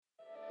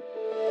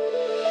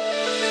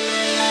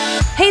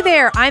Hey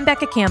there, I'm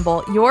Becca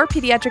Campbell, your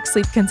pediatric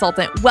sleep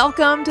consultant.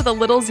 Welcome to the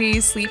Little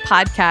Z's Sleep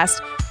Podcast.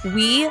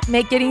 We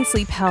make getting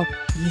sleep help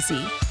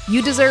easy.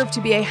 You deserve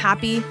to be a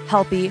happy,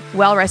 healthy,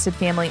 well-rested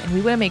family, and we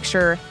want to make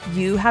sure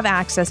you have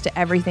access to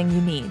everything you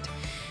need.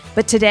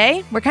 But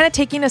today, we're kind of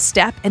taking a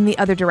step in the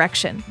other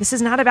direction. This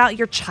is not about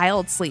your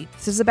child's sleep.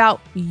 This is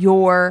about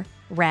your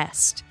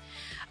rest.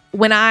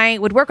 When I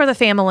would work with a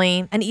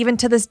family, and even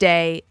to this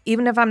day,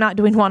 even if I'm not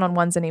doing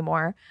one-on-ones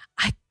anymore,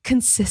 I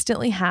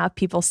consistently have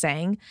people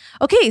saying,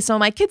 okay, so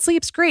my kid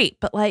sleeps great,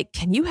 but like,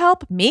 can you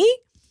help me?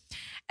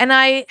 And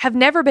I have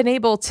never been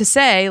able to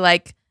say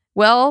like,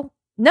 well,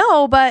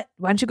 no, but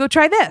why don't you go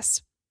try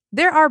this?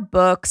 There are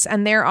books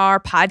and there are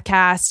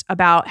podcasts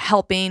about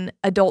helping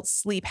adult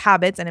sleep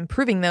habits and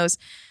improving those,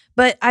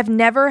 but I've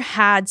never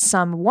had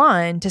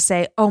someone to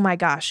say, oh my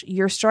gosh,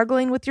 you're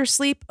struggling with your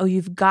sleep. Oh,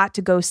 you've got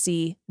to go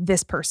see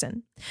this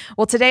person.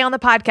 Well, today on the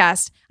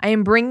podcast, I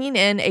am bringing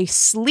in a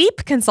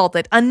sleep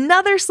consultant,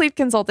 another sleep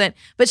consultant,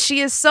 but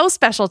she is so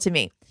special to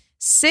me.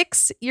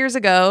 6 years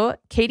ago,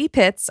 Katie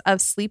Pitts of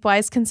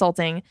Sleepwise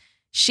Consulting,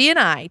 she and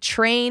I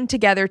trained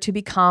together to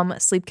become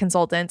sleep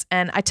consultants.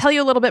 And I tell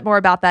you a little bit more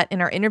about that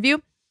in our interview.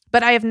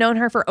 But I have known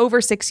her for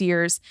over 6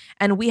 years,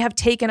 and we have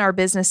taken our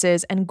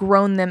businesses and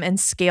grown them and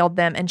scaled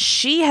them. And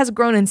she has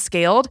grown and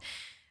scaled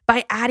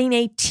by adding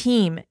a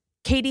team.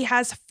 Katie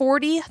has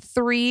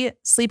 43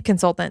 sleep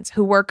consultants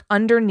who work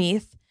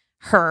underneath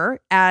her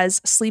as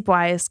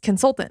Sleepwise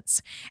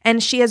consultants.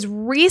 And she has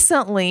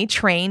recently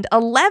trained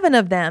 11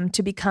 of them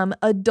to become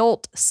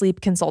adult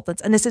sleep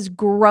consultants. And this is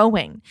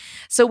growing.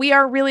 So we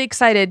are really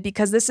excited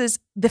because this is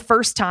the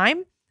first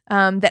time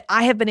that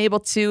I have been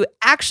able to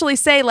actually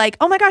say like,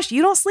 oh my gosh,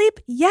 you don't sleep?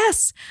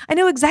 Yes, I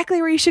know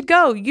exactly where you should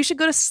go. You should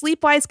go to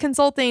Sleepwise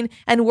Consulting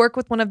and work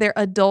with one of their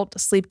adult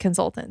sleep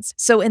consultants.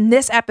 So in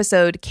this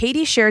episode,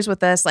 Katie shares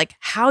with us like,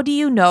 how do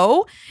you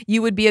know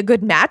you would be a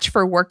good match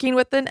for working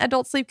with an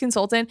adult sleep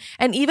consultant?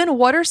 And even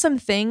what are some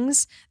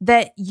things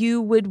that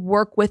you would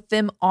work with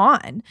them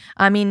on?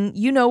 I mean,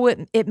 you know what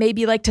it may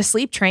be like to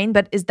sleep train,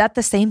 but is that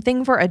the same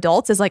thing for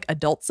adults? Is like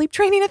adult sleep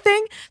training a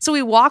thing? So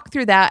we walk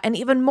through that. And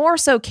even more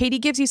so, Katie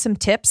gives you some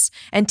tips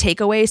and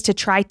takeaways to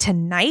try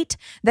tonight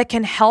that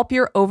can help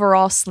your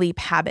overall sleep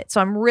habit.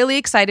 So I'm really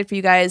excited for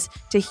you guys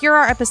to hear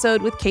our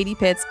episode with Katie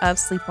Pitts of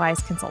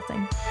Sleepwise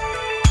Consulting.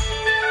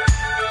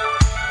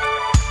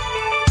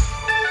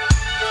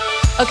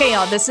 Okay,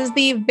 y'all, this is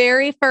the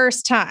very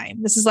first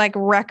time. This is like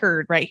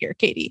record right here,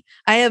 Katie.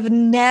 I have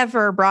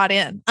never brought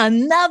in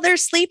another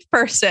sleep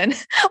person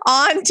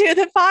onto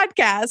the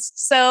podcast.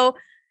 So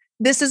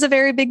this is a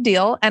very big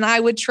deal, and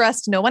I would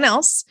trust no one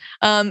else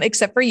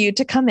except for you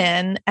to come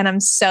in. And I'm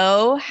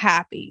so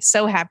happy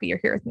you're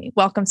here with me.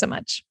 Welcome so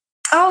much.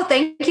 Oh,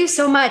 thank you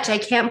so much. I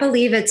can't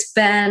believe it's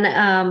been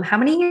how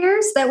many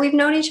years that we've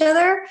known each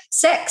other?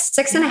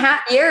 6.5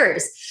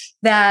 years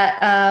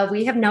that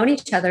we have known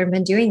each other and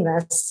been doing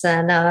this.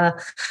 And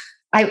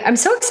I'm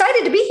so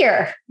excited to be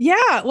here.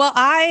 Yeah. Well,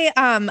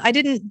 I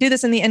didn't do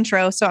this in the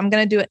intro, so I'm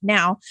going to do it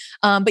now.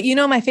 But you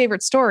know, my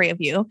favorite story of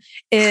you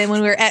is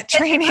when we were at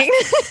training.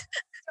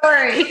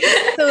 Story.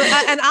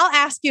 And I'll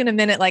ask you in a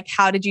minute, like,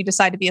 how did you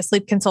decide to be a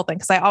sleep consultant?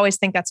 Because I always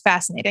think that's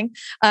fascinating.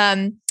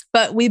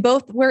 But we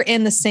both were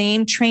in the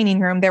same training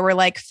room. There were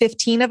like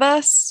 15 of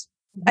us.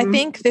 I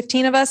think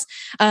 15 of us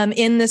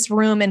in this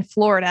room in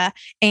Florida.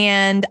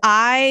 And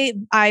I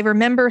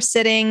remember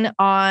sitting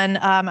on,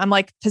 I'm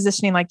like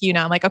positioning like you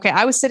now. I'm like, okay,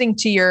 I was sitting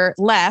to your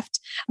left,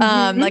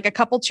 like a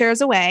couple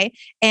chairs away,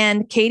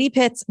 and Katie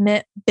Pitts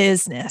meant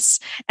business,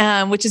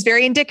 which is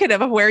very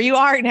indicative of where you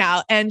are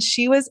now. And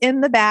she was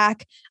in the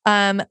back,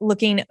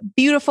 looking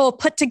beautiful,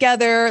 put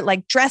together,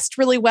 like dressed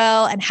really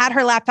well, and had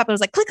her laptop. It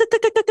was like click, click,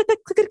 click, click, click,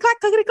 click, click, click,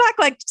 click, click,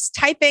 like just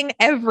typing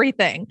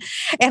everything.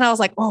 And I was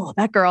like, oh,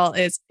 that girl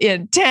is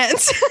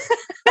intense.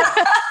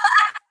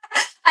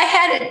 I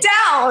had it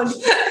down.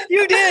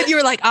 You did. You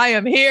were like, I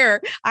am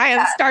here. I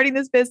am starting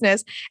this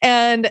business.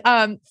 And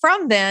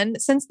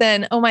since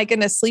then, oh my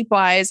goodness,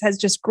 Sleepwise has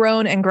just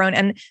grown and grown.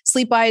 And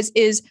Sleepwise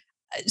is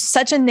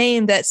such a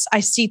name that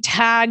I see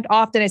tagged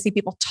often. I see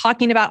people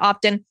talking about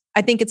often.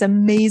 I think it's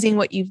amazing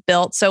what you've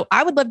built. So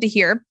I would love to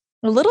hear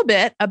a little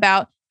bit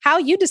about how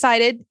you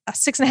decided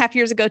 6.5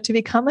 years ago to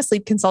become a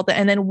sleep consultant.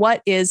 And then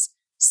what is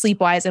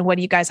Sleepwise and what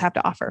do you guys have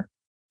to offer?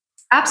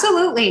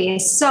 Absolutely.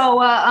 So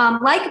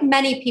like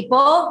many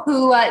people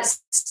who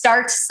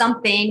start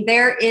something,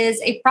 there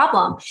is a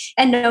problem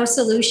and no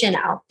solution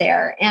out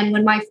there. And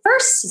when my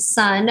first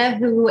son,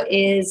 who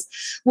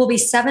will be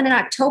 7 in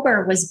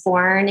October, was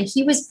born,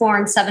 he was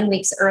born 7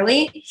 weeks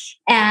early.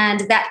 And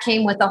that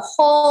came with a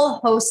whole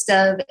host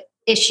of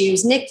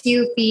issues,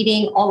 NICU,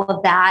 feeding, all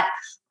of that.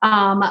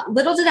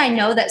 Little did I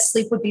know that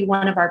sleep would be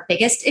one of our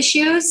biggest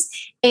issues.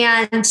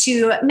 And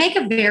to make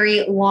a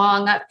very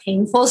long,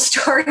 painful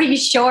story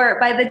short,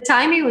 by the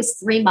time he was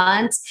 3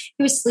 months,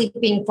 he was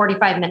sleeping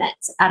 45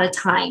 minutes at a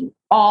time,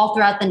 all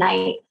throughout the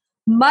night.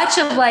 much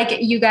of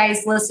like you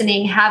guys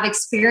listening have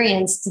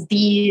experienced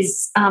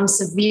these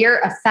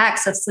severe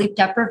effects of sleep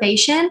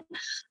deprivation,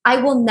 I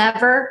will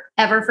never,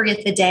 ever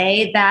forget the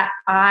day that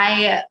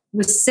I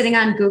was sitting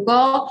on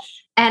Google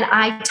and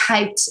I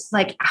typed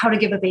like how to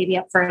give a baby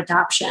up for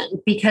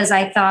adoption, because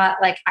I thought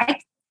like,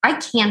 I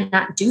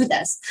cannot do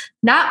this.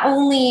 Not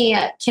only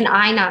can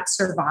I not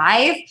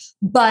survive,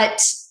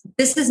 but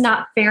this is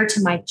not fair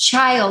to my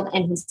child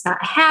and he's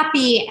not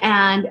happy.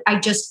 And I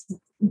just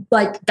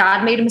like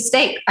God made a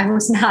mistake. I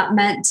was not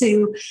meant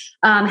to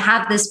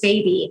have this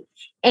baby.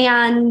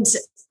 And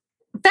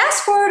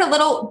fast forward a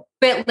little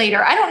bit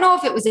later, I don't know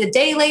if it was a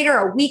day later,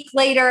 a week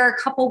later,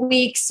 a couple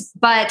weeks,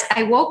 but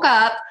I woke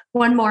up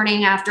one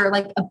morning after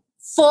like a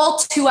full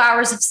 2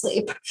 hours of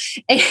sleep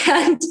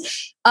and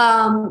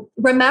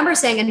remember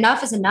saying,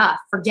 enough is enough.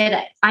 Forget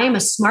it. I am a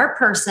smart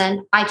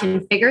person. I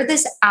can figure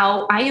this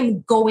out. I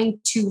am going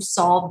to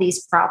solve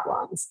these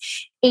problems.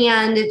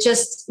 And it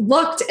just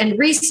looked and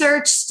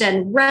researched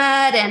and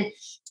read and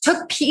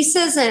took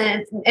pieces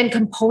and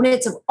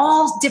components of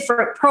all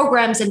different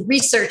programs and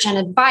research and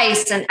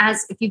advice. And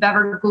as if you've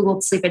ever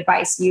Googled sleep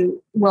advice,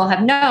 you will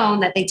have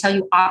known that they tell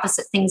you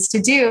opposite things to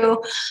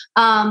do,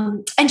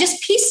 and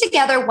just piece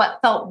together what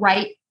felt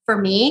right for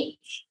me.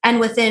 And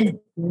within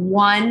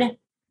one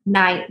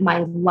night, my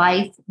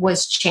life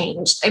was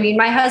changed. I mean,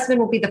 my husband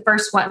will be the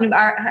first one,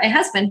 my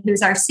husband,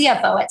 who's our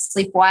CFO at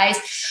Sleepwise,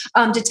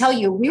 to tell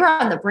you we were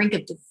on the brink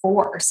of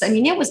divorce. I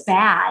mean, it was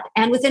bad.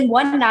 And within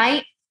one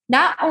night,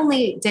 not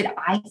only did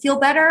I feel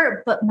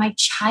better, but my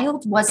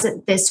child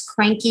wasn't this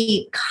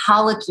cranky,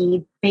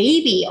 colicky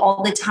baby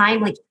all the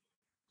time. Like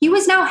he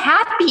was now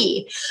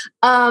happy.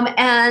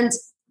 And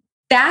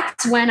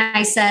that's when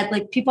I said,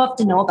 like, people have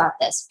to know about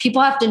this.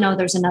 People have to know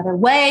there's another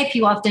way.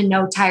 People have to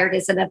know tired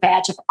isn't a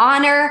badge of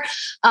honor.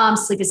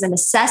 Sleep is a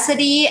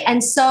necessity.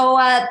 And so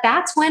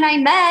that's when I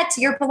met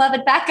your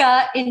beloved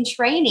Becca in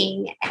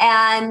training.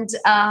 And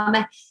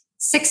about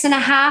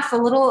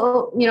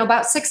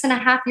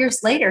 6.5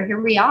 years later,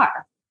 here we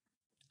are.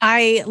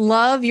 I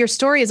love your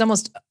story is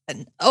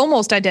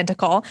almost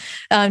identical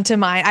to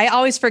mine. I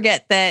always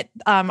forget that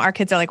our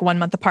kids are like 1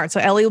 month apart. So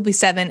Ellie will be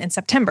 7 in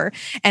September.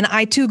 And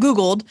I too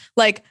Googled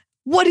like,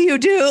 what do you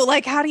do?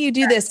 Like, how do you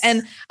do this?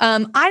 And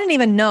I didn't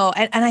even know.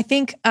 And I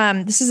think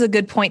this is a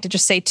good point to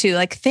just say too,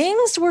 like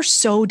things were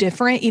so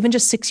different even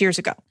just 6 years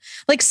ago,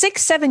 like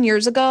 6-7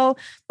 years ago,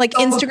 like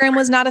Instagram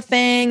was not a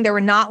thing. There were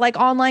not like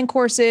online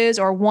courses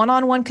or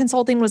one-on-one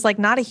consulting was like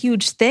not a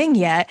huge thing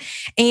yet.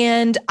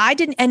 And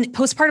and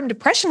postpartum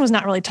depression was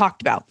not really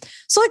talked about.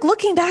 So like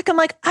looking back, I'm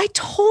like, I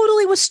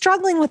totally was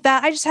struggling with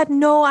that. I just had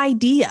no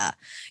idea,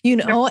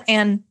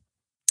 and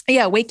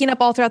yeah, waking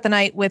up all throughout the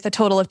night with a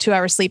total of 2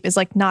 hours sleep is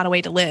like not a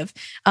way to live.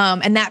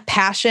 And that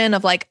passion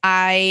of like,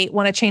 I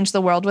want to change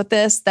the world with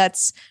this.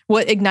 That's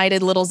what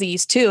ignited Little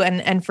Z's too.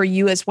 And for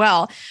you as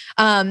well.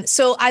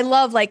 So I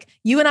love like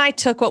you and I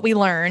took what we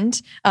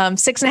learned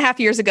 6.5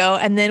 years ago,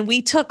 and then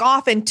we took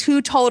off in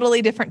two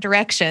totally different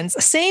directions,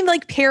 same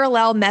like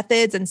parallel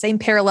methods and same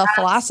parallel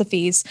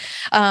philosophies.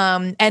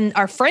 And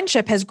our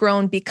friendship has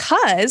grown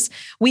because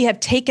we have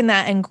taken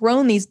that and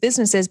grown these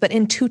businesses, but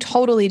in two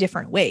totally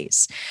different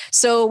ways.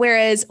 So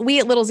whereas we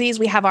at Little Z's,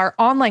 we have our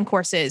online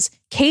courses,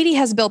 Katie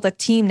has built a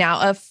team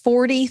now of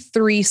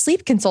 43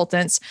 sleep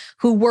consultants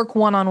who work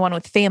one-on-one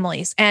with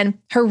families. And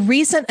her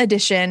recent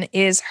addition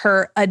is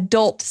her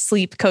adult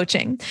sleep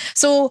coaching.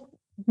 So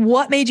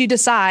what made you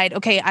decide,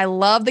 okay, I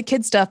love the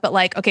kid stuff, but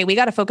like, okay, we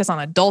got to focus on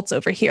adults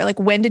over here. Like,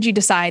 when did you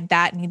decide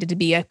that needed to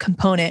be a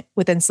component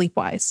within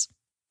Sleepwise?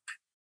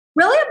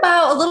 Really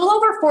about a little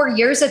over 4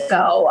 years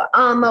ago.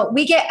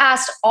 We get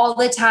asked all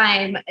the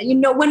time,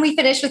 when we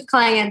finish with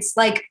clients,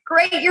 like,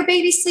 great, your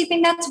baby's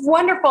sleeping. That's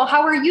wonderful.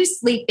 How are you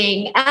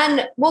sleeping?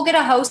 And we'll get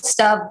a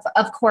host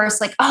of course,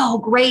 like, oh,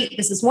 great,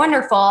 this is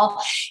wonderful.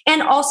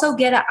 And also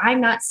I'm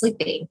not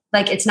sleeping.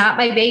 Like, it's not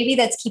my baby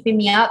that's keeping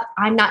me up.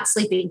 I'm not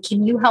sleeping.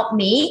 Can you help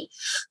me?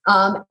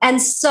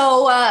 And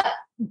so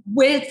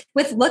with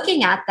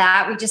looking at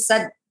that, we just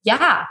said,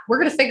 yeah, we're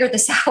going to figure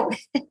this out.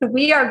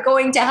 We are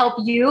going to help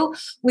you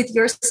with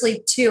your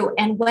sleep too.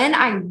 And when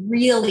I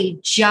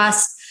really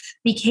just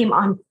became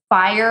on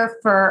fire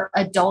for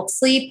adult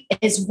sleep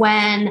is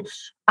when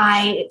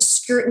I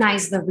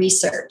scrutinized the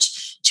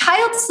research.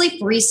 Child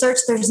sleep research,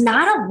 there's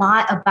not a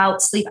lot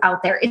about sleep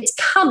out there. It's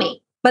coming,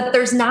 but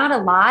there's not a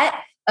lot.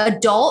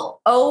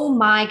 Adult, oh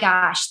my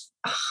gosh,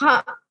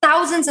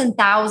 thousands and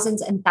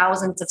thousands and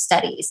thousands of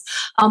studies,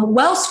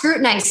 well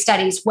scrutinized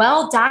studies,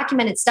 well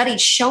documented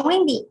studies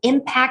showing the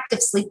impact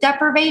of sleep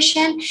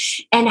deprivation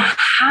and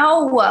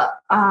how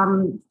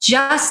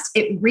just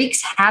it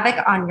wreaks havoc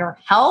on your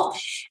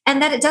health,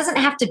 and that it doesn't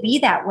have to be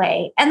that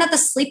way, and that the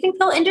sleeping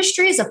pill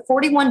industry is a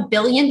 $41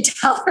 billion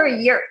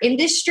a year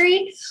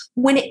industry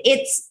when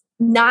it's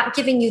not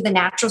giving you the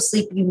natural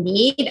sleep you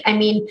need. I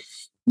mean,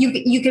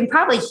 you can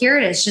probably hear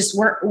it as just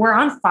we're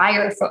on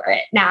fire for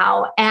it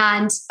now.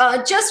 And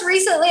just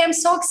recently, I'm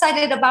so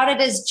excited about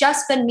it. It's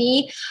just been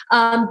me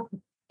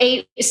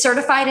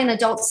certified in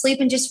adult sleep.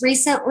 And just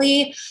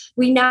recently,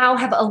 we now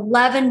have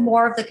 11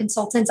 more of the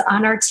consultants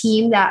on our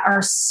team that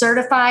are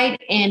certified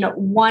in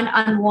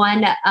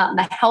one-on-one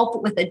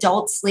help with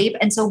adult sleep.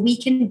 And so we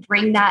can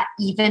bring that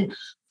even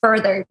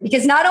further,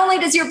 because not only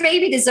does your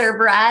baby deserve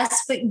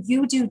rest, but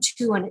you do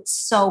too. And it's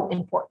so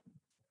important.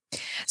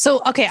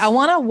 So, okay, I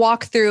want to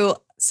walk through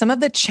some of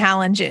the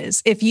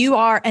challenges. If you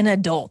are an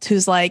adult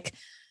who's like,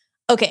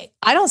 okay,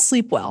 I don't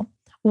sleep well.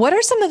 What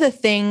are some of the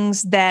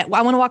things that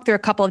I want to walk through a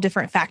couple of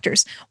different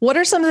factors? What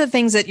are some of the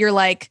things that you're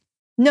like,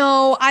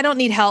 no, I don't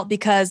need help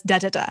because da,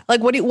 da, da.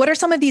 Like, what are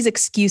some of these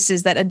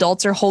excuses that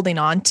adults are holding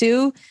on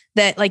to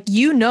that like,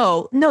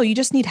 no, you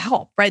just need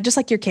help, right? Just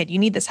like your kid, you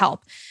need this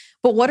help.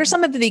 But what are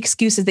some of the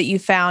excuses that you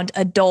found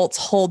adults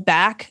hold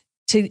back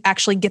to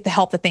actually get the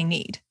help that they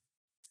need?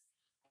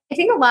 I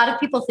think a lot of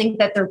people think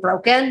that they're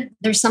broken.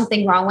 There's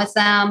something wrong with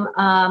them.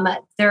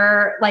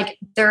 They're like,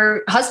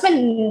 their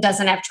husband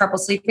doesn't have trouble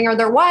sleeping, or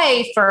their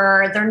wife,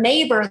 or their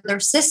neighbor, their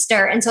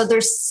sister. And so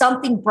there's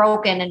something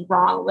broken and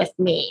wrong with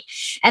me.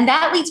 And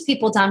that leads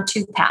people down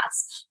two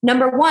paths.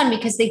 Number one,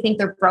 because they think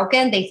they're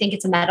broken, they think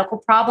it's a medical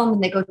problem,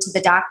 and they go to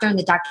the doctor and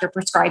the doctor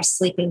prescribes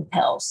sleeping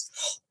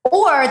pills.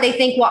 Or they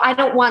think, well, I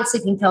don't want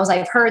sleeping pills.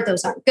 I've heard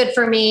those aren't good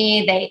for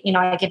me.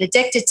 I get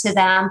addicted to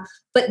them,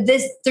 but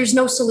there's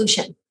no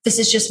solution. This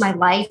is just my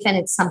life, and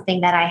it's something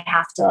that I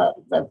have to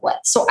live with.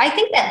 So I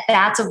think that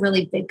that's a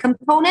really big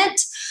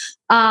component.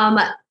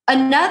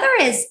 Another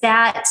is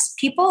that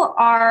people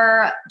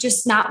are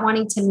just not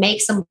wanting to make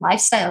some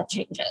lifestyle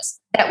changes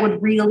that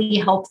would really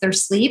help their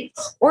sleep,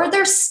 or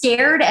they're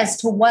scared as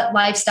to what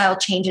lifestyle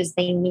changes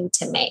they need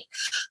to make.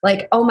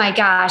 Like, oh my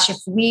gosh,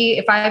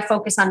 if I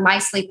focus on my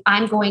sleep,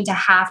 I'm going to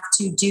have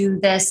to do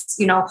this,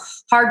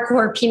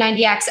 hardcore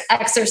P90X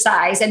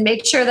exercise and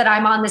make sure that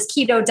I'm on this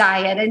keto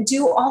diet and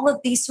do all of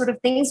these sort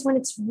of things, when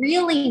it's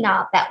really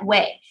not that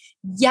way.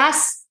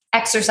 Yes,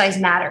 exercise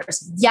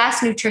matters.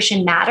 Yes,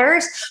 nutrition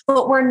matters,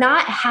 but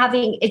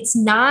it's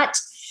not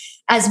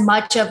as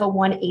much of a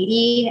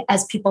 180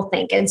 as people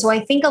think. And so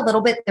I think a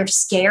little bit they're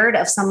scared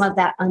of some of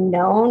that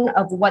unknown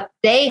of what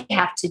they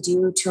have to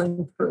do to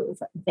improve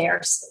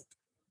their sleep.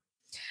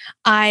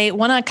 I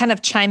want to kind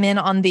of chime in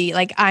on the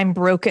I'm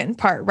broken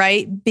part,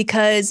 right?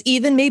 Because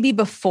even maybe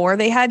before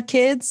they had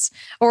kids,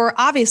 or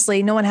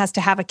obviously no one has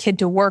to have a kid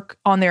to work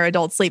on their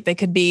adult sleep. They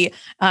could be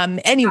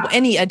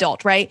any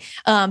adult, right?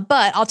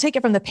 But I'll take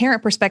it from the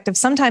parent perspective.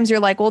 Sometimes you're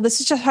like, well,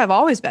 this is just how I've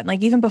always been.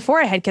 Like even before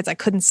I had kids, I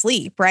couldn't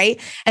sleep, right?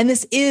 And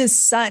this is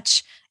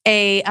such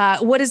a,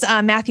 what does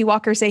Matthew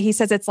Walker say? He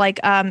says it's like,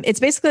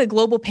 it's basically a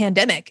global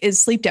pandemic is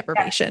sleep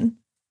deprivation.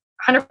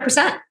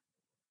 100%.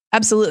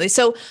 Absolutely.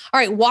 So,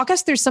 all right, walk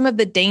us through some of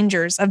the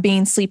dangers of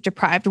being sleep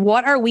deprived.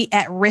 What are we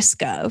at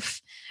risk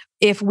of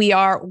if we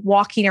are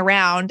walking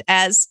around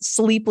as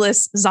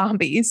sleepless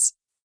zombies?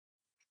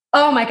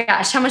 Oh my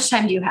gosh, how much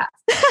time do you have?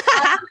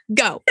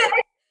 Go.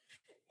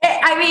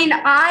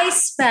 I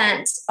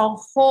spent a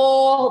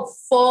whole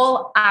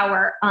full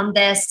hour on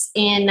this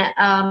in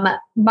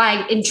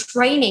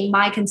training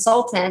my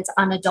consultants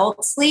on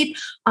adult sleep,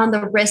 on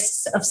the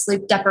risks of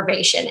sleep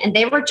deprivation, and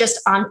they were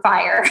just on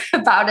fire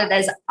about it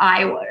as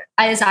I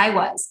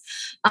was.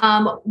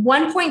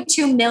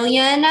 1.2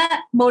 million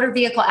motor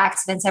vehicle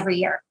accidents every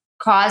year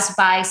caused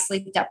by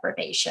sleep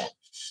deprivation.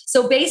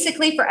 So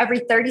basically, for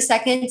every 30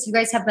 seconds, you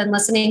guys have been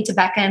listening to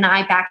Becca and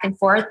I back and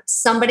forth,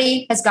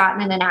 somebody has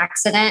gotten in an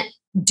accident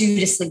due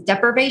to sleep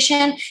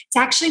deprivation. It's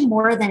actually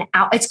more than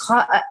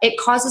it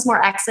causes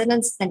more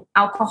accidents than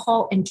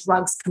alcohol and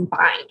drugs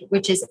combined,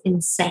 which is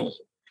insane.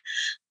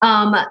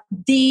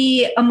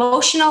 The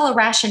emotional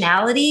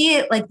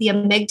irrationality, like the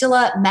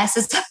amygdala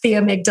messes up the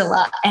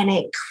amygdala and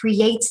it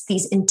creates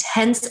these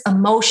intense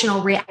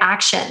emotional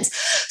reactions.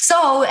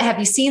 So have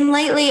you seen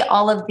lately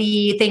all of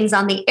the things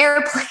on the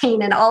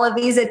airplane and all of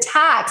these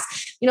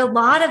attacks? A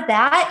lot of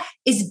that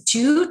is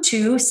due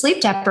to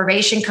sleep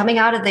deprivation coming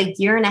out of the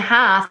year and a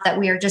half that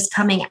we are just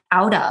coming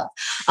out of.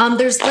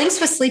 There's links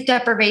with sleep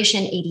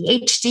deprivation,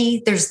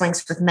 ADHD. There's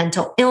links with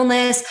mental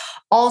illness.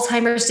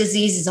 Alzheimer's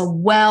disease is a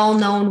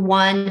well-known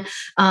one,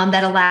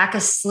 that a lack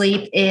of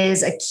sleep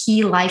is a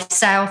key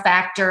lifestyle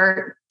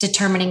factor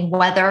determining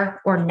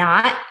whether or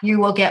not you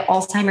will get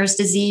Alzheimer's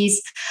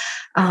disease.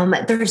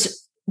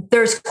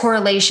 There's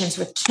correlations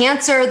with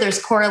cancer.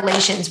 There's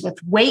correlations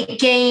with weight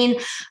gain.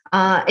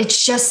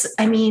 It's just,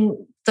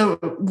 the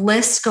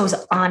list goes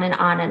on and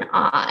on and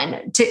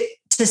on.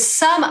 To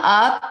sum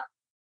up,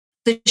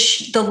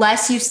 the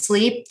less you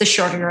sleep, the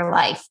shorter your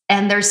life.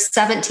 And there's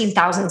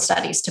 17,000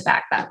 studies to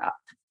back that up.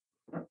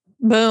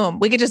 Boom.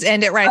 We could just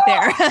end it right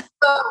there.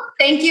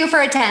 Thank you for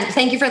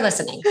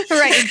listening.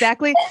 Right.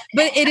 Exactly.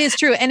 But it is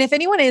true. And if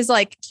anyone is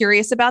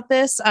curious about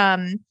this,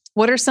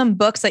 what are some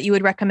books that you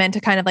would recommend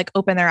to kind of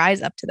open their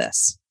eyes up to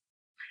this?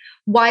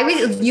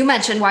 You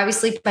mentioned Why We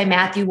Sleep by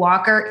Matthew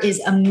Walker is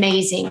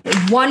amazing.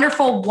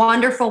 Wonderful,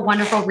 wonderful,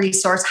 wonderful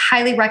resource.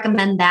 Highly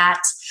recommend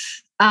that.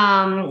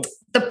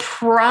 The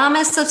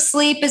Promise of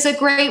Sleep is a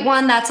great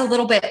one. That's a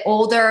little bit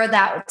older.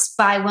 That's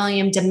by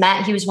William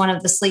Dement. He was one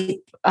of the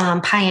sleep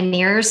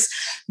pioneers.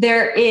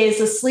 There is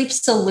a Sleep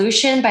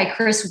Solution by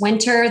Chris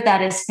Winter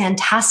that is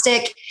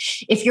fantastic.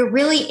 If you're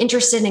really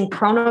interested in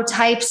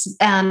chronotypes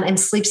and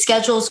sleep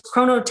schedules,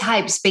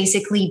 chronotypes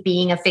basically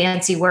being a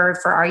fancy word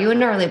for, are you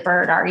an early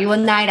bird? Are you a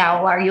night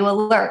owl? Are you a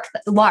lark?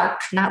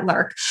 Not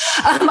lurk.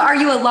 Are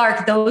you a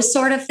lark? Those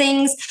sort of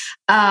things.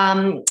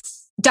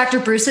 Dr.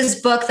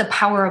 Bruce's book, The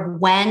Power of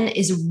When,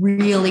 is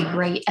really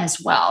great as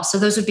well. So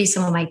those would be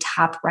some of my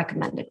top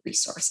recommended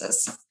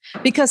resources.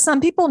 Because some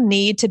people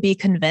need to be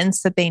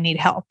convinced that they need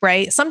help,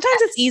 right?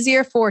 Sometimes it's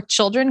easier for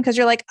children because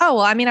you're like, oh,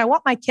 well, I mean, I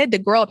want my kid to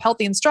grow up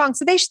healthy and strong,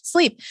 so they should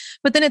sleep.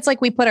 But then it's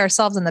like we put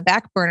ourselves in the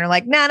back burner,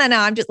 like, no,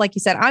 I'm just, like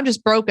you said, I'm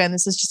just broken.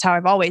 This is just how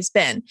I've always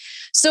been.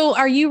 So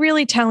are you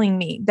really telling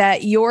me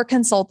that your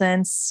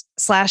consultants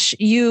 /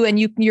 you and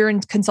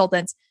your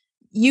consultants,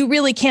 you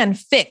really can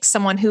fix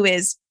someone who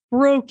is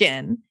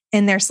broken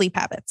in their sleep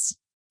habits?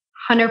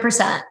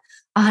 100%.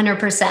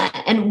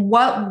 100%. And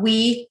what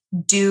we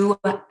do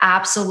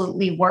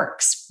absolutely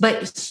works.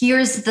 But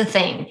here's the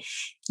thing.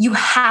 You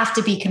have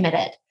to be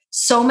committed.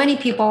 So many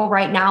people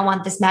right now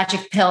want this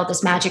magic pill,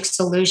 this magic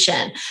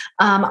solution.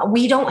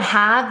 We don't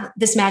have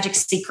this magic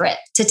secret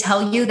to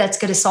tell you that's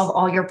going to solve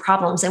all your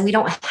problems. And we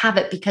don't have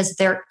it because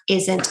there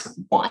isn't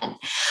one.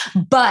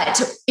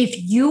 But if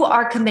you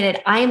are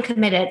committed, I am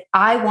committed.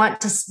 I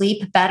want to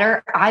sleep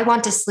better. I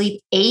want to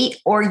sleep 8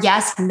 or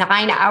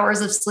 9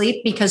 hours of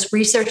sleep, because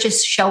research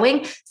is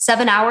showing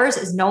 7 hours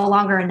is no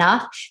longer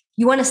enough.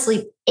 You want to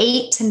sleep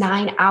 8 to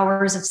 9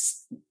 hours of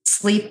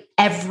sleep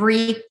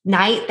every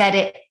night. That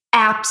it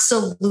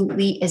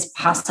absolutely is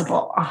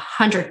possible.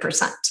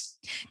 100%.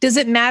 Does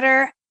it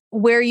matter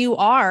where you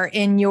are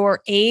in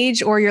your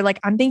age, or you're like,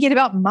 I'm thinking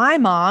about my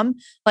mom,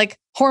 like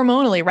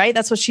hormonally, right?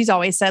 That's what she's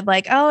always said.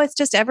 Like, oh, it's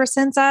just ever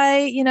since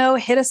I,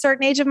 hit a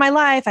certain age of my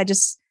life, I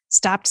just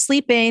stopped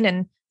sleeping.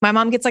 And my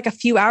mom gets like a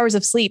few hours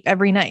of sleep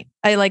every night.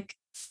 I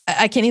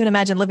can't even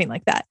imagine living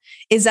like that.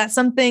 Is that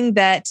something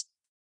that's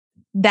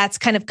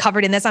kind of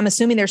covered in this? I'm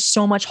assuming there's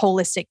so much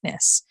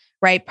holisticness,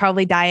 right?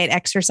 Probably diet,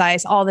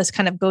 exercise, all this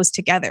kind of goes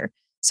together.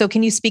 So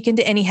can you speak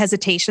into any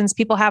hesitations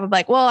people have of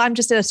like, well, I'm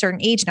just at a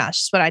certain age now. It's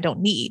just what I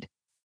don't need.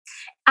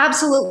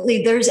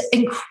 Absolutely. There's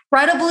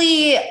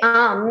incredibly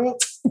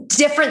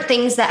different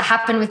things that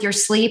happen with your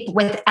sleep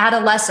with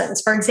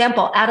adolescents. For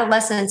example,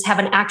 adolescents have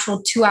an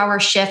actual 2-hour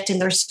shift in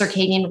their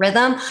circadian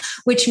rhythm,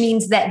 which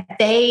means that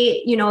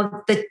they,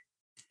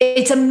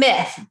 it's a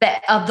myth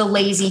of the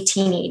lazy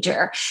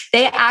teenager.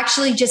 They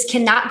actually just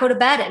cannot go to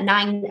bed at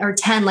 9 or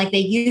 10 like they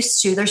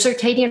used to. Their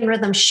circadian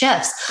rhythm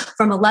shifts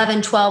from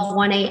 11, 12,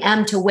 1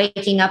 a.m. to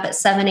waking up at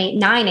 7, 8,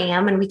 9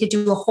 a.m. And we could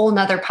do a whole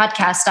nother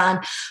podcast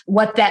on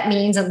what that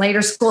means and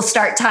later school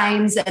start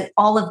times and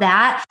all of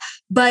that.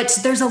 But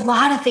there's a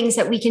lot of things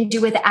that we can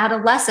do with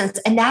adolescents.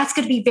 And that's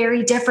going to be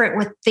very different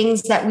with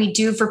things that we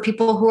do for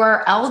people who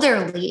are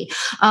elderly,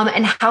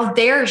 and how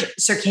their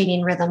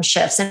circadian rhythm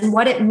shifts and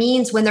what it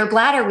means when their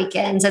bladder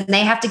weekends and they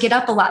have to get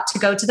up a lot to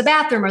go to the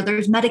bathroom, or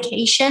there's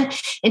medication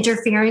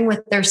interfering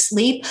with their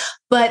sleep.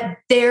 But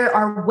there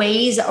are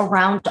ways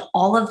around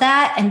all of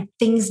that and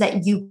things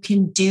that you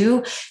can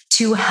do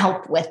to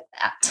help with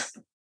that.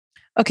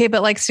 Okay.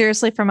 But like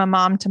seriously, from a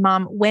mom to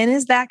mom, when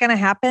is that going to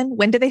happen?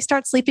 When do they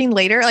start sleeping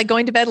later? Like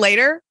going to bed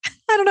later? I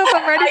don't know if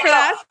I'm ready for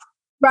that.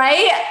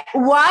 Right?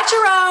 Watch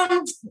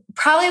around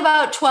probably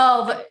about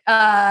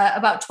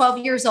 12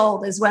 years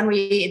old is when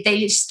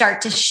they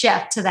start to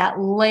shift to that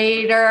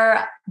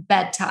later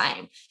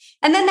bedtime.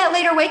 And then that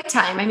later wake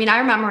time. I mean, I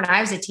remember when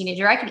I was a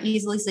teenager, I could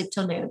easily sleep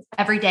till noon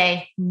every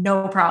day,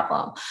 no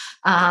problem.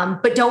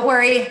 But don't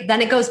worry,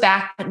 then it goes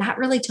back, but not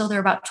really till they're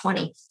about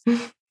 20.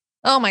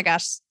 Oh my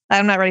gosh.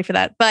 I'm not ready for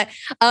that. But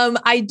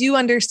I do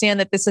understand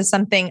that this is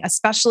something,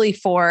 especially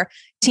for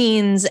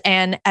teens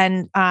and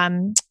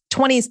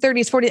 20s,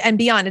 30s, 40s, and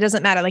beyond. It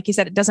doesn't matter. Like you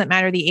said, it doesn't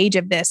matter the age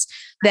of this,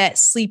 that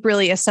sleep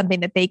really is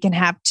something that they can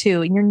have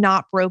too. And you're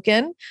not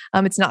broken.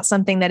 It's not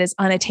something that is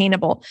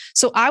unattainable.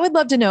 So I would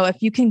love to know if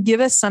you can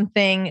give us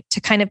something to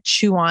kind of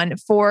chew on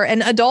for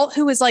an adult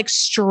who is like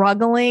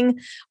struggling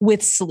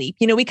with sleep.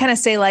 We kind of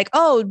say like,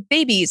 oh,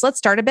 babies, let's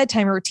start a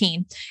bedtime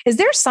routine. Is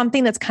there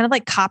something that's kind of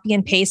like copy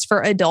and paste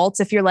for adults?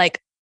 If you're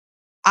like,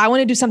 I want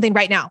to do something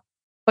right now,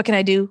 what can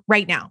I do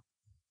right now?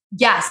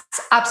 Yes,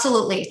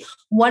 absolutely.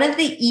 One of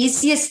the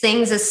easiest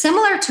things is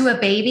similar to a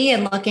baby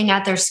and looking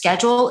at their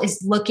schedule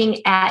is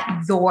looking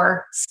at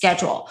your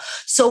schedule.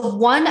 So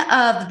one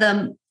of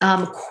the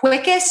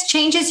quickest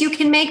changes you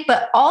can make,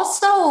 but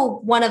also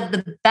one of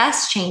the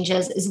best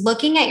changes is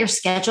looking at your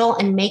schedule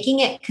and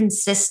making it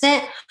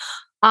consistent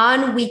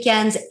on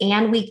weekends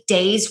and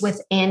weekdays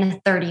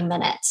within 30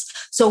 minutes.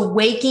 So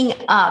waking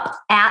up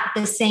at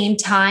the same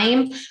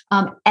time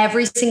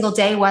every single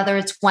day, whether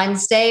it's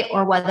Wednesday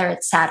or whether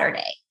it's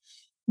Saturday.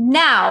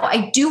 Now,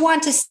 I do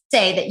want to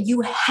say that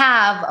you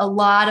have a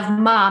lot of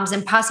moms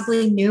and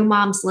possibly new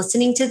moms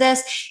listening to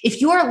this.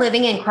 If you are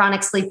living in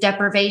chronic sleep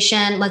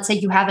deprivation, let's say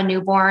you have a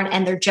newborn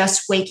and they're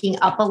just waking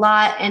up a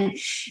lot and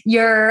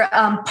your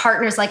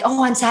partner's like,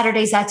 oh, on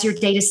Saturdays, that's your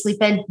day to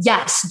sleep in.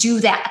 Yes,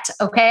 do that.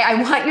 Okay.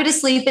 I want you to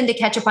sleep in to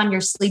catch up on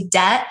your sleep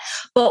debt.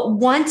 But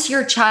once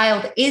your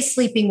child is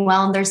sleeping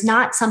well and there's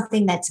not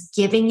something that's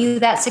giving you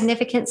that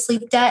significant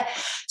sleep debt,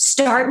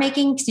 start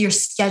making your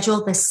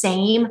schedule the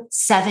same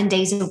 7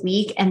 days a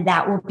week, and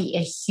that will be a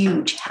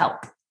huge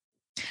help.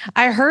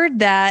 I heard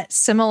that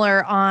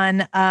similar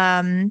on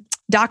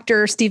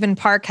Dr. Stephen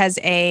Park has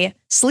a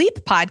sleep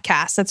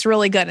podcast that's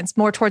really good. It's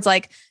more towards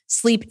like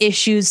sleep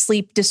issues,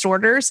 sleep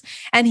disorders.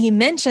 And he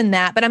mentioned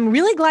that, but I'm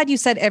really glad you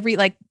said every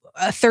like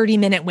a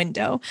 30-minute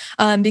window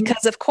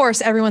because of course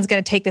everyone's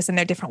going to take this in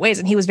their different ways.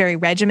 And he was very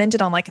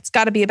regimented on like, it's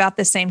got to be about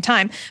the same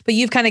time, but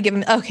you've kind of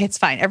given, okay, it's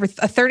fine. A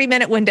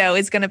 30-minute window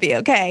is going to be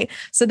okay.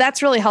 So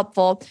that's really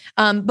helpful.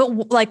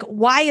 But like,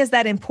 why is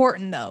that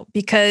important though?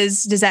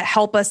 Because does that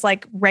help us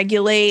like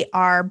regulate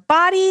our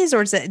bodies,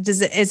 or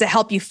does it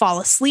help you fall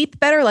asleep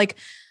better? Like,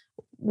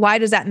 why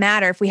does that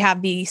matter if we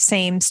have the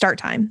same start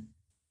time?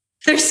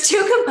 There's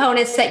two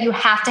components that you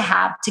have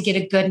to get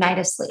a good night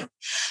of sleep.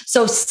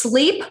 So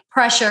sleep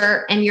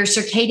pressure and your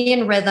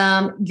circadian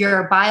rhythm,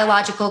 your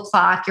biological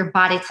clock, your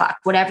body clock,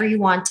 whatever you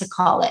want to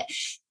call it.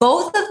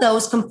 Both of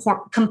those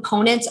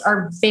components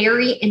are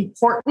very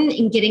important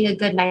in getting a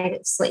good night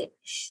of sleep.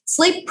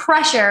 Sleep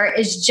pressure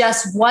is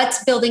just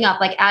what's building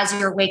up, like as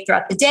you're awake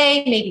throughout the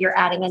day, maybe you're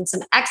adding in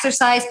some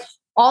exercise.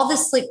 All the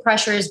sleep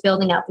pressure is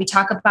building up. We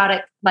talk about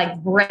it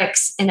like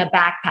bricks in a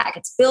backpack.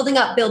 It's building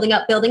up, building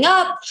up, building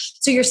up.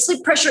 So your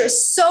sleep pressure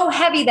is so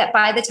heavy that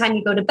by the time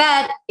you go to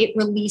bed, it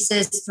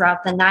releases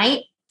throughout the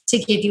night to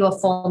give you a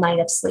full night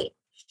of sleep.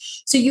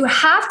 So you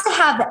have to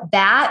have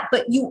that,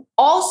 but you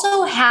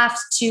also have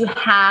to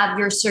have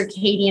your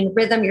circadian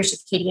rhythm, your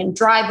circadian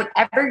drive,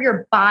 whatever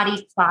your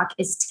body clock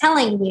is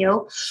telling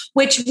you,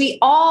 which we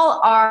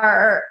all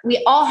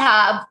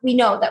have. We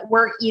know that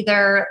we're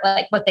either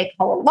like what they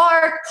call a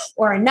lark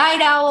or a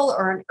night owl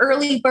or an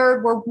early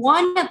bird. We're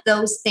one of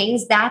those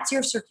things. That's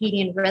your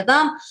circadian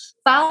rhythm.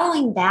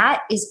 Following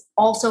that is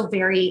also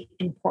very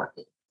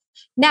important.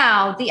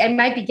 Now, I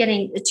might be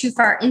getting too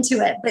far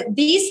into it, but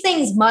these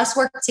things must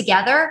work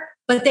together,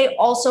 but they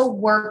also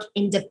work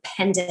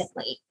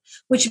independently,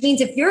 which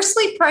means if your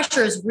sleep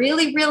pressure is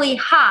really, really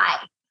high,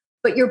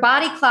 but your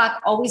body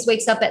clock always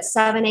wakes up at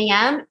 7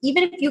 a.m.,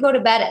 even if you go to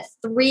bed at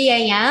 3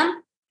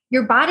 a.m.,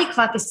 your body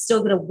clock is still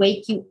going to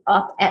wake you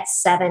up at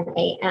 7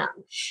 a.m.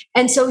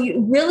 And so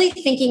you really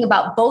thinking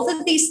about both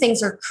of these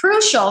things are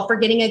crucial for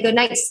getting a good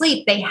night's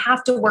sleep. They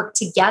have to work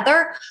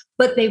together,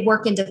 but they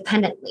work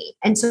independently.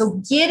 And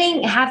so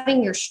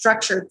having your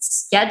structured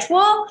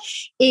schedule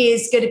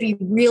is going to be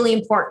really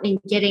important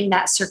in getting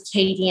that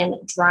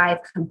circadian drive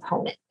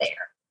component there.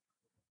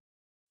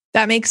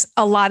 That makes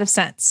a lot of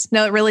sense.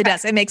 No, it really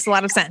does. It makes a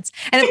lot of sense.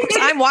 And of course,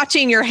 I'm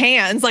watching your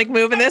hands like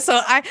moving this.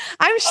 So I'm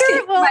sure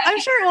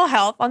it will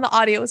help on the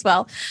audio as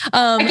well.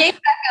 I gave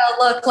Becca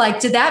a look like,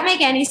 did that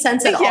make any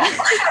sense at all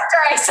after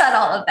I said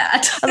all of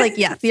that? I was like,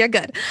 yeah, you're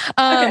good.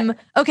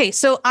 Okay.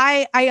 So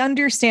I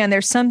understand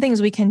there's some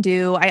things we can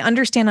do. I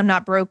understand I'm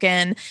not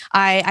broken.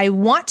 I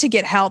want to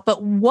get help,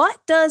 but what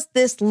does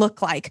this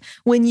look like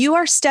when you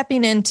are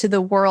stepping into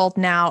the world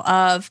now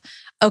of,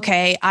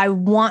 okay, I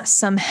want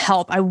some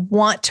help. I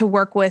want to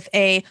work with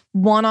a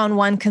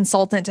one-on-one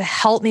consultant to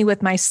help me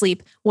with my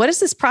sleep. What does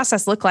this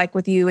process look like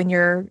with you and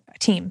your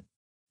team?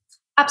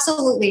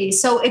 Absolutely.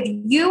 So if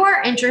you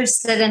are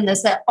interested in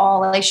this at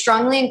all, I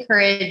strongly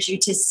encourage you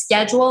to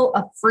schedule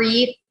a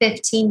free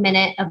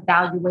 15-minute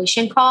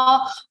evaluation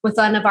call with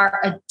one of our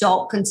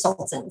adult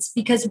consultants,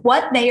 because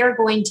what they are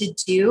going to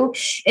do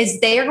is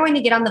they are going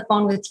to get on the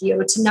phone with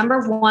you to, number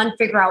one,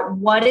 figure out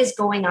what is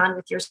going on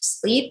with your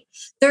sleep.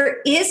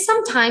 There is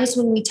sometimes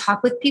when we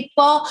talk with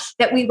people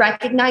that we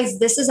recognize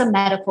this is a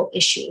medical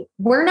issue.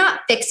 We're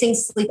not fixing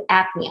sleep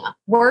apnea.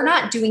 We're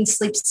not doing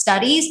sleep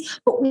studies,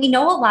 but we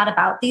know a lot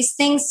about these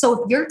things.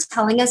 So if you're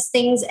telling us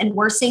things and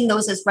we're seeing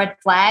those as red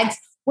flags,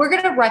 we're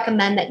going to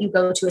recommend that you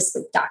go to a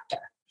sleep doctor.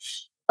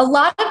 A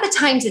lot of the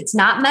times it's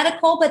not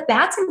medical, but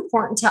that's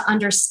important to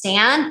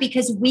understand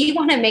because we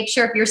want to make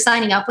sure if you're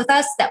signing up with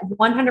us that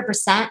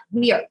 100%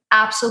 we are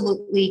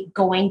absolutely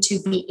going to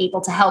be able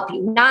to help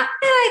you. Not,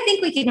 I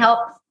think we can help.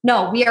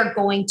 No, we are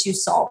going to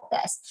solve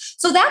this.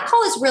 So that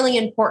call is really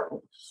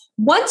important.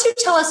 Once you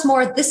tell us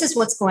more, this is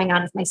what's going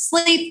on with my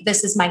sleep,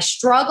 this is my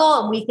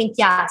struggle, and we think,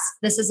 yes,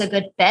 this is a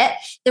good fit,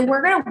 then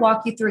we're going to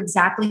walk you through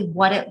exactly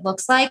what it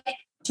looks like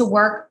to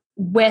work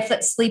with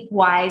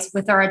SleepWise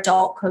with our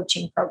adult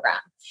coaching program.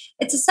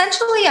 It's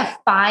essentially a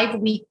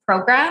 5-week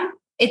program.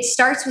 It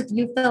starts with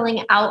you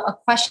filling out a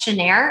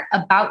questionnaire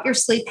about your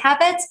sleep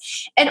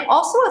habits and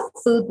also a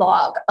food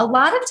log. A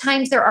lot of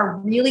times there are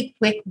really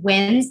quick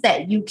wins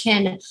that you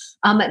can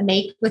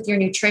make with your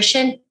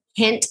nutrition.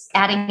 Hint,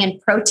 adding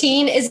in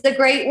protein is the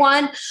great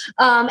one.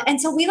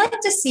 And so we like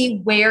to see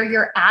where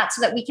you're at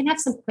so that we can have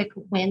some quick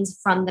wins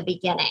from the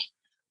beginning.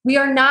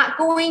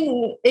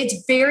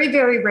 It's very,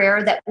 very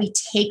rare that we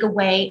take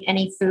away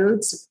any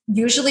foods.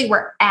 Usually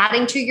we're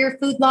adding to your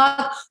food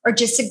log or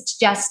just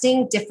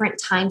suggesting different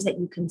times that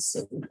you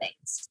consume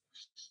things.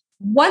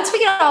 Once we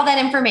get all that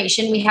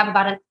information, we have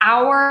about an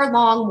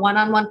hour-long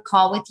one-on-one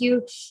call with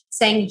you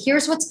saying,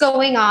 here's what's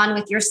going on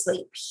with your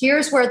sleep.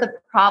 Here's where the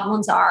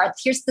problems are.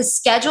 Here's the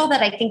schedule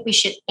that I think we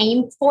should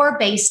aim for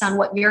based on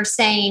what you're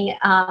saying,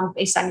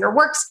 based on your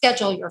work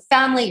schedule, your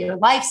family, your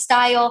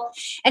lifestyle.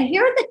 And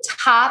here are the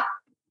top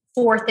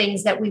 4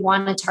 things that we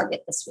want to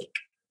target this week.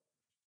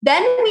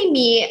 Then we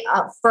meet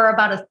for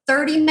about a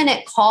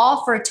 30-minute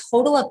call for a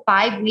total of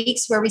 5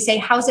 weeks where we say,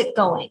 how's it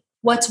going?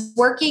 What's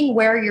working,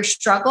 where are your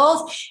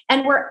struggles?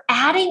 And we're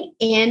adding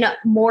in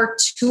more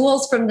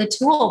tools from the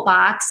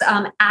toolbox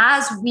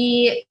as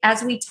we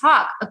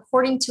talk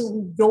according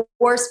to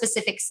your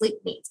specific sleep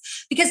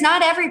needs. Because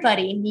not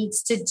everybody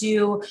needs to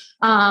do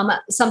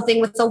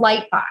something with the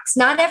light box.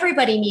 Not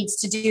everybody needs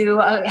to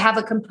have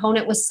a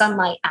component with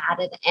sunlight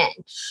added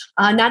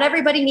in. Not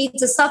everybody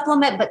needs a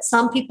supplement, but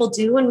some people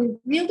do. And we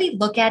really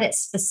look at it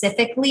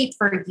specifically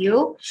for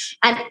you.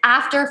 And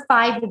after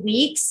 5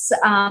 weeks,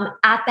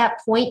 at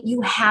that point, you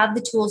have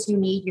the tools you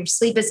need. Your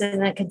sleep is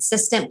in a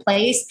consistent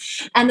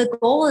place. And the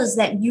goal is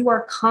that you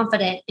are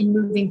confident in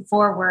moving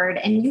forward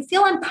and you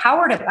feel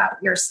empowered about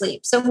your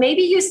sleep. So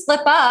maybe you slip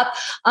up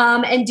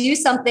and do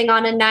something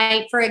on a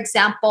night, for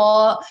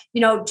example,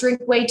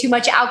 drink way too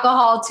much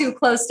alcohol too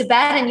close to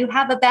bed and you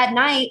have a bad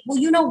night. Well,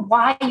 you know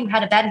why you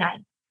had a bad night.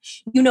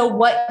 You know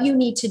what you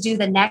need to do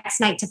the next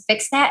night to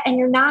fix that. And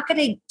you're not going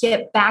to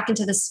get back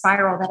into the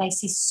spiral that I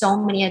see so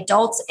many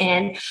adults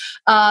in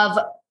of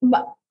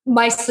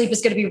my sleep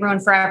is going to be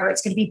ruined forever.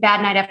 It's going to be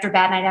bad night after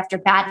bad night after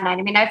bad night.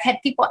 I mean, I've had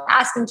people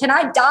asking, can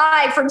I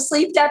die from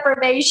sleep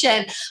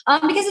deprivation?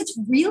 Because it's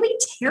really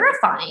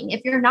terrifying if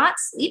you're not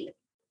sleeping.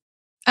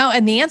 Oh,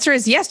 and the answer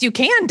is yes, you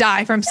can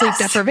die from sleep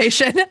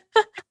deprivation.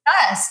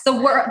 Yes.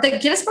 The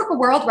Guinness Book of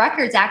World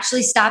Records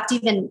actually stopped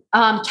even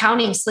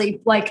counting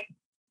sleep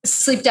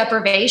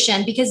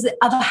deprivation because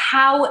of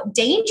how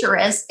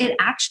dangerous it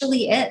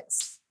actually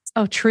is.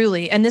 Oh,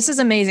 truly. And this is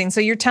amazing.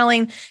 So you're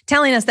telling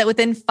us that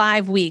within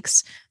 5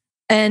 weeks,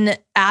 an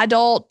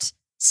adult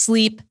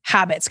sleep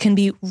habits can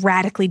be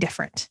radically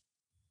different.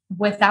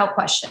 Without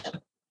question.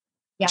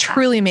 Yeah.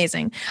 Truly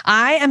amazing.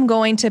 I am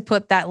going to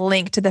put that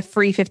link to the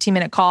free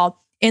 15-minute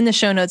call in the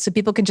show notes so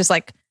people can just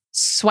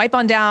swipe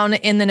on down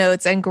in the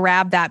notes and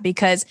grab that,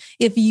 because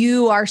if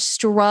you are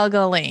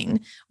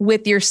struggling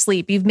with your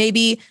sleep, you've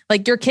maybe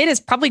your kid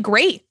is probably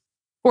great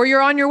or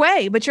you're on your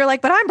way, but you're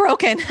but I'm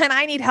broken and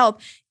I need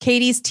help.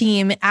 Katie's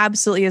team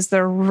absolutely is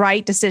the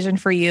right decision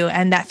for you.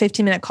 And that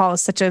 15-minute call is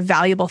such a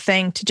valuable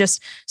thing to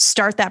just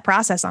start that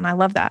process on. I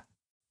love that.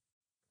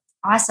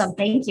 Awesome.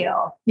 Thank you.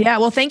 Yeah.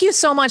 Well, thank you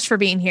so much for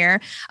being here.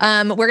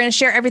 We're going to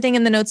share everything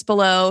in the notes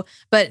below,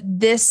 but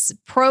this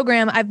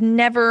program, I've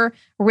never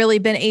really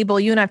been able,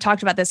 you and I've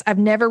talked about this, I've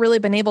never really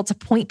been able to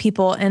point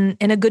people in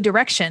a good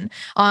direction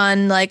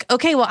on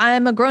okay, well,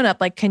 I'm a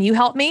grown-up, can you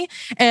help me?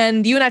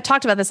 And you and I've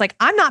talked about this,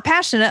 I'm not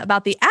passionate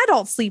about the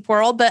adult sleep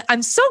world, but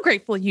I'm so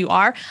grateful you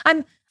are.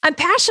 I'm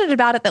passionate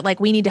about it that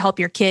we need to help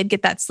your kid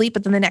get that sleep.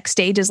 But then the next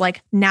stage is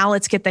now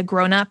let's get the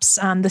grownups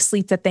the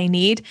sleep that they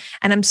need.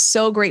 And I'm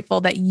so grateful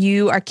that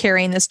you are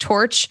carrying this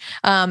torch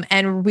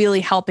and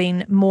really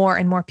helping more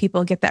and more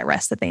people get that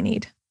rest that they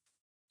need.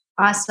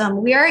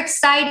 Awesome. We are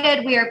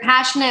excited. We are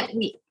passionate.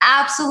 We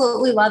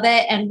absolutely love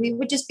it. And we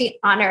would just be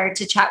honored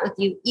to chat with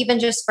you, even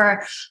just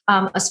for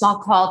a small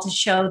call to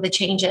show the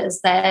changes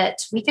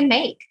that we can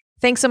make.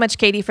 Thanks so much,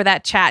 Katie, for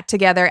that chat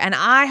together. And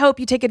I hope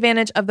you take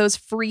advantage of those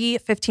free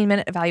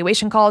 15-minute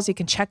evaluation calls. You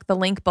can check the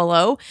link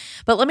below.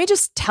 But let me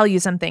just tell you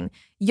something.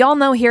 Y'all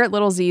know here at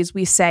Little Z's,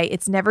 we say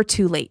it's never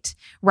too late,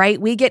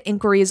 right? We get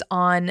inquiries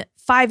on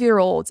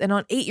 5-year-olds and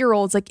on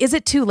 8-year-olds. Is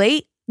it too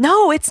late?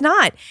 No, it's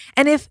not.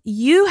 And if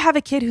you have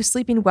a kid who's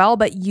sleeping well,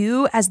 but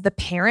you as the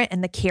parent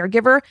and the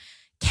caregiver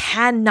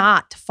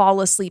cannot fall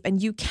asleep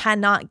and you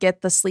cannot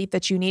get the sleep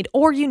that you need,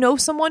 or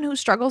someone who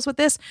struggles with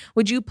this,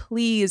 would you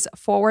please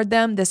forward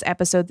them this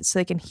episode so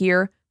they can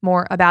hear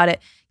more about it?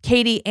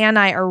 Katie and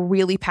I are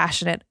really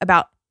passionate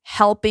about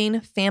helping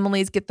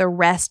families get the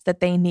rest that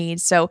they need.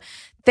 So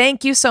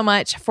thank you so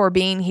much for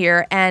being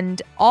here.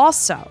 And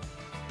also,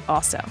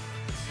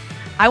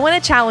 I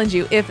want to challenge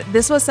you. If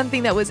this was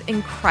something that was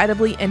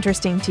incredibly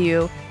interesting to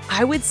you,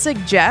 I would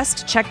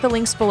suggest, check the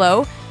links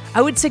below,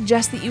 I would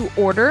suggest that you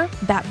order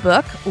that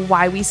book,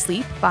 Why We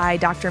Sleep by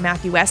Dr.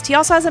 Matthew West. He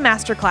also has a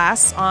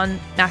masterclass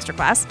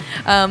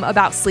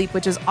about sleep,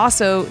 which is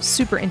also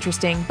super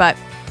interesting. But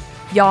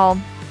y'all,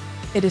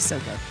 it is so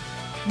good.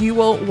 You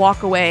will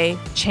walk away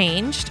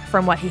changed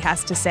from what he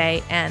has to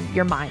say and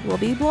your mind will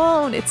be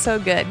blown. It's so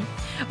good.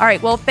 All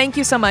right. Well, thank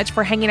you so much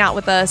for hanging out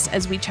with us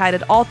as we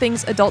chatted all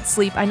things adult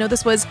sleep. I know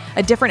this was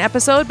a different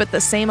episode, but the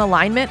same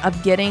alignment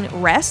of getting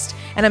rest.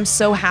 And I'm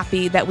so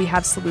happy that we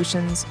have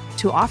solutions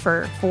to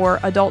offer for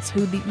adults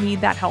who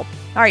need that help.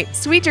 All right.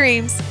 Sweet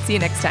dreams. See you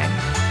next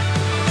time.